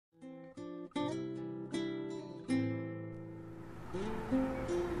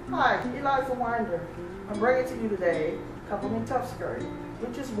Hi, Eliza Winder. I'm bringing to you today Couple Me Tough Skirt,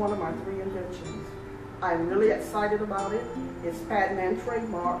 which is one of my 3 inventions. I'm really excited about it. It's patent and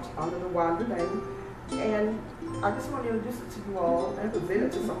trademarked under the Winder name. And I just want to introduce it to you all and present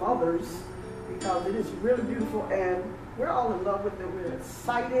it to some others because it is really beautiful and we're all in love with it. We're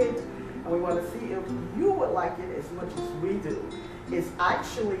excited and we want to see if you would like it as much as we do. It's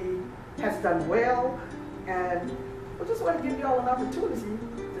actually has done well, and we just want to give you all an opportunity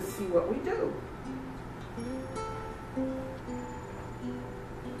to see what we do.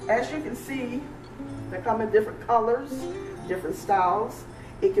 As you can see, they come in different colors, different styles.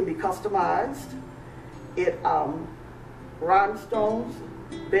 It can be customized. It rhinestones,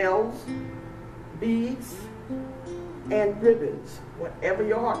 bells, beads, and ribbons. Whatever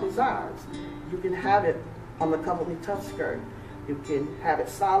your heart desires, you can have it on the Couple Me Tough Skirt. You can have it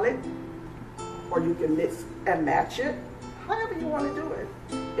solid, or you can mix and match it, however you want to do it.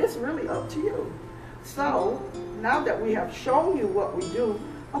 It's really up to you. So, now that we have shown you what we do,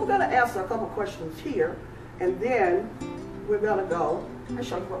 I'm going to answer a couple questions here, and then we're going to go and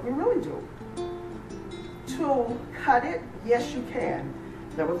show you what we really do. To cut it, yes you can.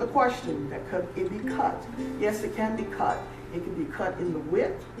 There was a question that could it be cut. Yes, it can be cut. It can be cut in the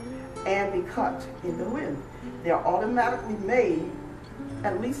width and be cut in the length. They're automatically made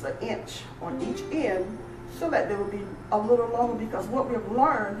at least an inch on each end so that they will be a little longer, because what we've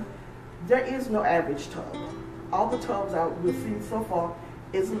learned, there is no average tub. All the tubs we've seen so far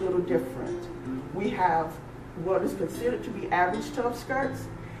is a little different. We have what is considered to be average tub skirts,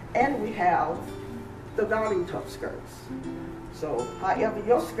 and we have the garden tub skirts. So however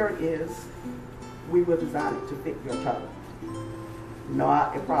your skirt is, we will design it to fit your tub.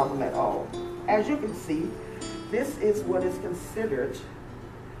 Not a problem at all. As you can see, this is what is considered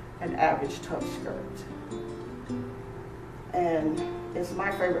an average tub skirt. And it's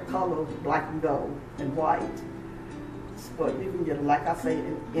my favorite color, black and gold and white. But you can get it, like I say,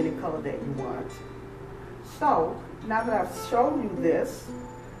 in any color that you want. So, now that I've shown you this,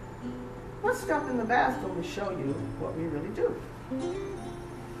 let's step in the bathroom and show you what we really do.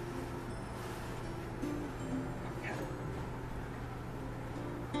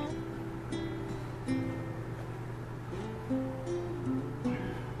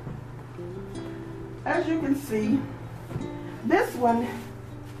 As you can see, this one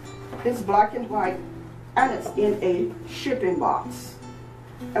is black and white, and it's in a shipping box.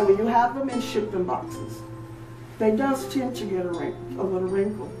 And when you have them in shipping boxes, they does tend to get a little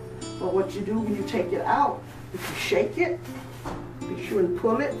wrinkle. But what you do when you take it out, if you shake it, be sure and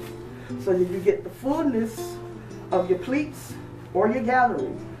pull it so that you get the fullness of your pleats or your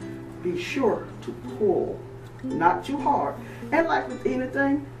gallery. Be sure to pull, not too hard. And like with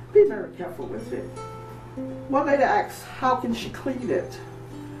anything, be very careful with it. One lady asks, how can she clean it?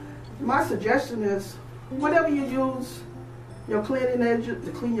 My suggestion is, whatever you use your cleaning agent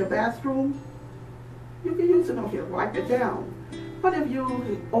to clean your bathroom, you can use it on here, wipe it down. But if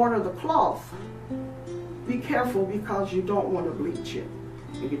you order the cloth, be careful because you don't want to bleach it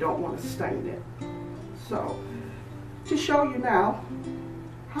and you don't want to stain it. So, to show you now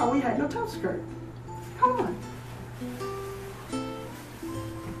how we hang your tough skirt. Come on.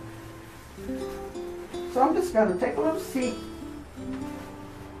 So I'm just going to take a little seat,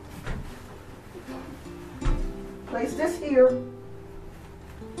 place this here,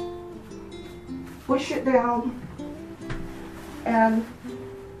 push it down, and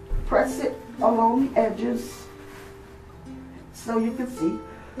press it along the edges so you can see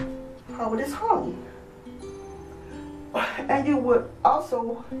how it is hung. And you would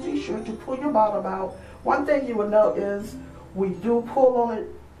also be sure to pull your bottom out. One thing you will know is we do pull on it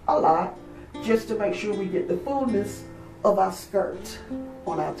a lot just to make sure we get the fullness of our skirt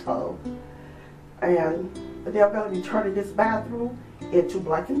on our toe. And they're going to be turning this bathroom into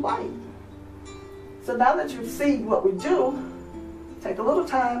black and white. So now that you've seen what we do, take a little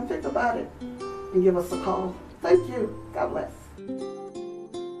time, think about it, and give us a call. Thank you. God bless.